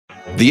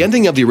The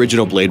ending of the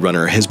original Blade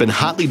Runner has been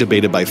hotly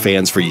debated by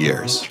fans for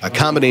years. A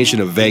combination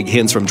of vague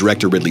hints from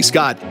director Ridley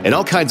Scott and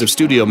all kinds of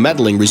studio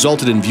meddling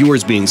resulted in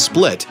viewers being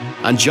split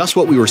on just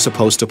what we were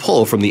supposed to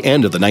pull from the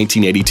end of the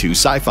 1982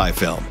 sci-fi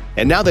film.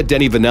 And now that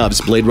Denis Villeneuve's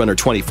Blade Runner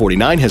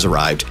 2049 has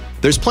arrived,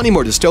 there's plenty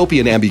more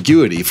dystopian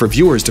ambiguity for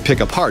viewers to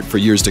pick apart for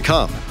years to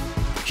come.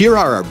 Here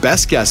are our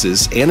best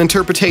guesses and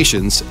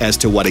interpretations as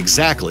to what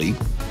exactly,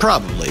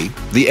 probably,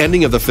 the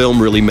ending of the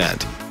film really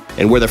meant,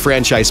 and where the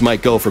franchise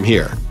might go from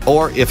here,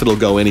 or if it'll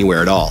go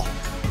anywhere at all.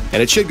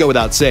 And it should go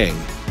without saying,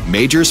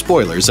 major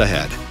spoilers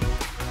ahead.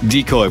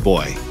 Decoy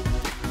Boy.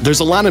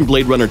 There's a lot in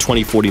Blade Runner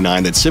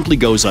 2049 that simply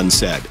goes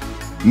unsaid,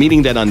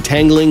 meaning that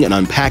untangling and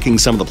unpacking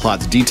some of the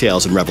plot's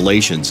details and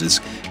revelations is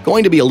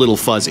going to be a little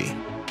fuzzy,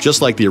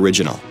 just like the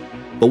original.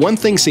 But one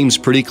thing seems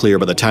pretty clear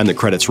by the time the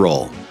credits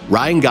roll.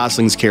 Ryan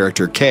Gosling's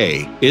character,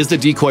 Kay, is the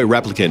decoy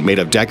replicant made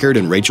of Deckard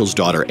and Rachel's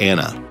daughter,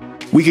 Anna.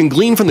 We can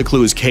glean from the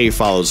clues Kay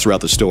follows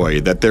throughout the story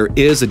that there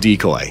is a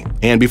decoy,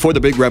 and before the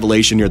big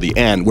revelation near the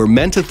end, we're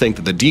meant to think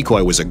that the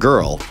decoy was a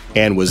girl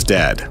and was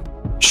dead.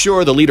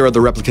 Sure, the leader of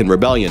the replicant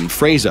rebellion,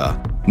 Freyza,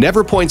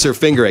 never points her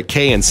finger at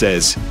Kay and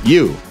says,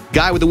 "You,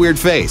 guy with the weird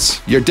face,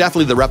 you're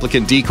definitely the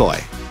replicant decoy."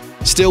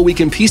 Still, we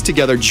can piece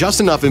together just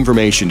enough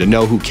information to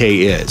know who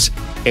Kay is,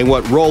 and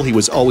what role he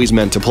was always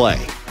meant to play.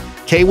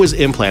 Kay was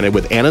implanted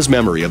with Anna's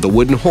memory of the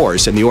wooden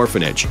horse in the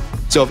orphanage,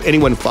 so if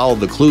anyone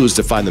followed the clues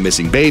to find the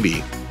missing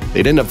baby,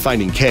 they'd end up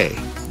finding Kay,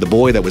 the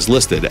boy that was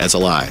listed as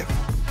alive.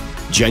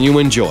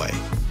 Genuine joy.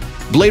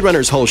 Blade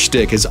Runner's whole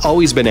shtick has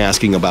always been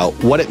asking about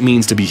what it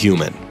means to be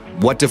human.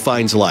 What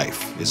defines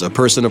life? Is a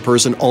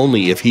person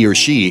only if he or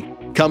she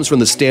comes from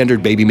the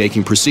standard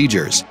baby-making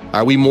procedures?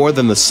 Are we more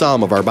than the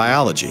sum of our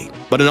biology?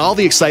 But in all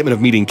the excitement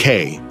of meeting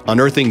Kay,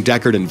 unearthing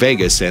Deckard in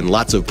Vegas, and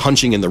lots of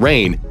punching in the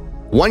rain,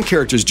 one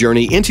character's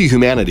journey into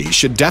humanity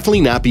should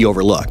definitely not be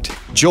overlooked.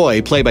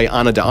 Joy, played by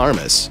Ana de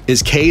Armas,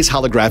 is Kay's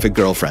holographic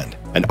girlfriend,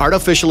 an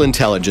artificial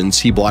intelligence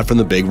he bought from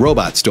the big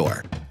robot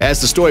store.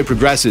 As the story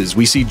progresses,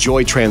 we see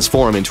Joy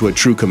transform into a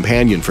true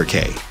companion for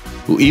Kay,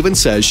 who even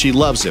says she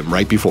loves him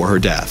right before her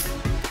death.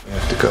 You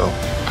have to go.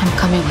 I'm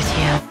coming with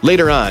you.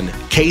 Later on,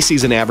 Kay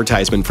sees an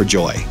advertisement for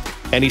Joy,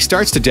 and he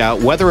starts to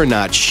doubt whether or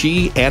not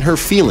she and her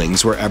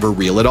feelings were ever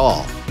real at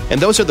all. And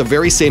those are the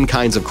very same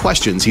kinds of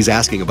questions he's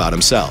asking about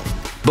himself.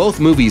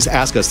 Both movies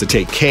ask us to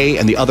take Kay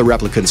and the other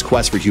replicants'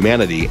 quest for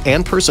humanity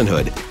and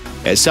personhood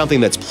as something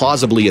that's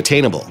plausibly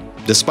attainable,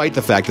 despite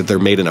the fact that they're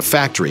made in a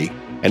factory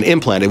and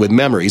implanted with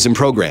memories and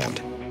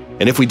programmed.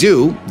 And if we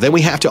do, then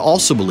we have to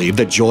also believe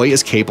that Joy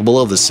is capable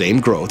of the same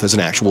growth as an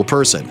actual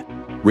person,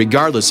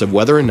 regardless of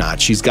whether or not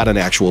she's got an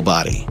actual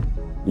body.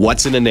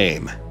 What's in a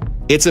name?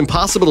 It's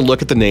impossible to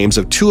look at the names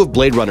of two of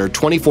Blade Runner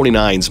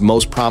 2049's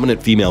most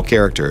prominent female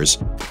characters,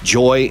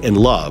 Joy and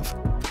Love,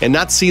 and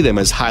not see them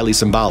as highly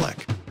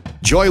symbolic.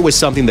 Joy was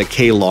something that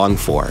Kay longed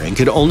for and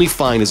could only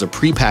find as a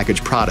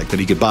prepackaged product that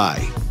he could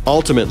buy.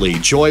 Ultimately,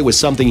 Joy was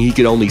something he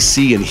could only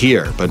see and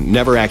hear, but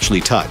never actually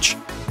touch.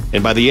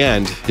 And by the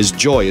end, his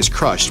joy is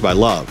crushed by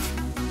love.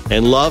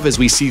 And love, as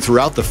we see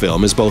throughout the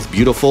film, is both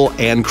beautiful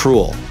and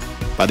cruel.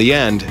 By the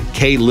end,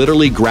 Kay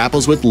literally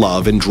grapples with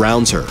love and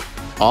drowns her,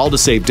 all to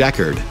save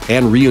Deckard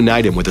and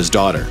reunite him with his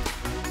daughter.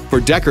 For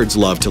Deckard's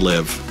love to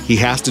live, he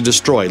has to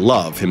destroy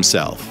love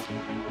himself.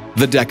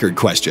 The Deckard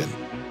question.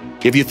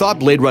 If you thought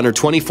Blade Runner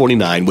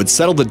 2049 would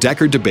settle the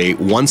Deckard debate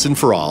once and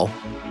for all,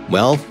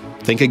 well,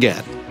 think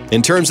again.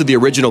 In terms of the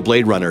original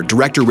Blade Runner,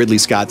 director Ridley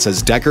Scott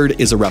says Deckard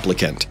is a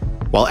replicant,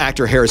 while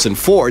actor Harrison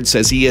Ford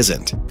says he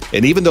isn't.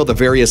 And even though the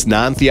various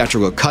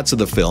non-theatrical cuts of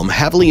the film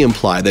heavily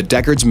imply that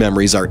Deckard's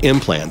memories are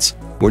implants,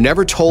 we're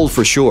never told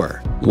for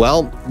sure.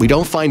 Well, we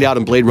don't find out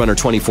in Blade Runner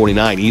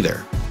 2049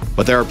 either.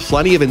 But there are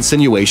plenty of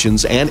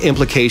insinuations and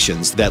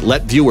implications that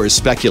let viewers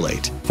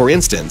speculate. For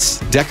instance,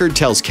 Deckard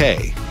tells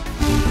Kay,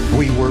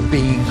 "We were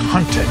being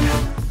hunted."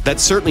 That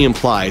certainly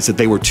implies that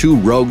they were two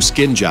rogue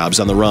skin jobs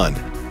on the run.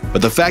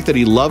 But the fact that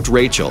he loved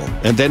Rachel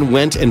and then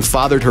went and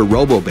fathered her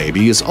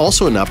robo-baby is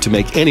also enough to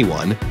make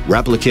anyone,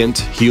 replicant,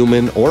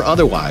 human, or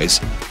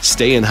otherwise,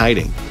 stay in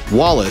hiding.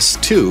 Wallace,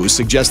 too,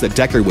 suggests that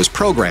Deckard was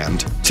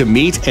programmed to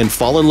meet and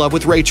fall in love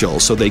with Rachel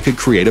so they could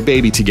create a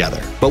baby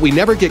together. But we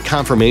never get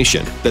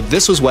confirmation that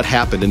this was what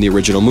happened in the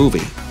original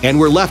movie, and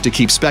we're left to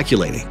keep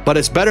speculating. But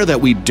it's better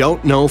that we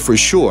don't know for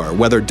sure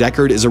whether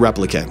Deckard is a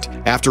replicant.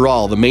 After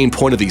all, the main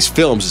point of these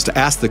films is to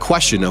ask the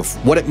question of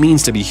what it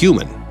means to be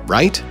human,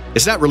 right?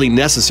 It's not really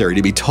necessary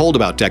to be told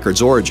about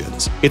Deckard's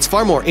origins. It's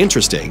far more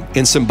interesting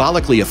and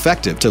symbolically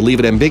effective to leave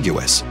it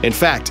ambiguous. In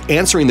fact,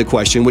 answering the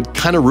question would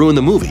kind of ruin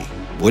the movie,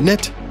 wouldn't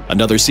it?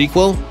 Another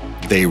sequel?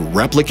 They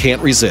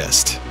Repli-can't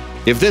resist.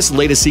 If this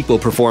latest sequel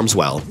performs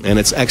well, and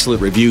its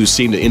excellent reviews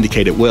seem to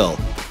indicate it will,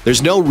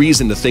 there's no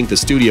reason to think the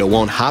studio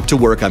won't hop to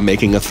work on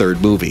making a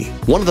third movie.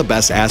 One of the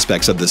best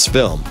aspects of this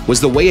film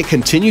was the way it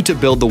continued to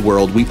build the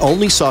world we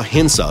only saw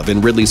hints of in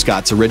Ridley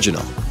Scott's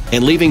original.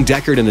 And leaving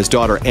Deckard and his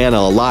daughter Anna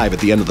alive at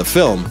the end of the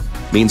film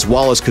means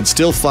Wallace could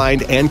still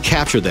find and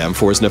capture them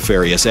for his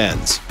nefarious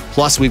ends.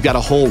 Plus, we've got a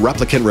whole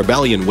Repli-can't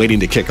rebellion waiting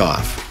to kick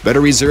off.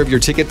 Better reserve your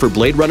ticket for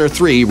Blade Runner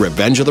 3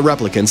 Revenge of the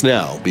Repli-can'ts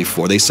now,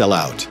 before they sell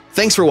out.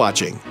 Thanks for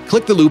watching.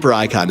 Click the looper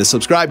icon to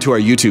subscribe to our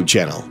YouTube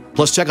channel.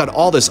 Plus, check out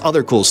all this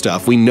other cool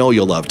stuff we know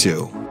you'll love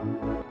too.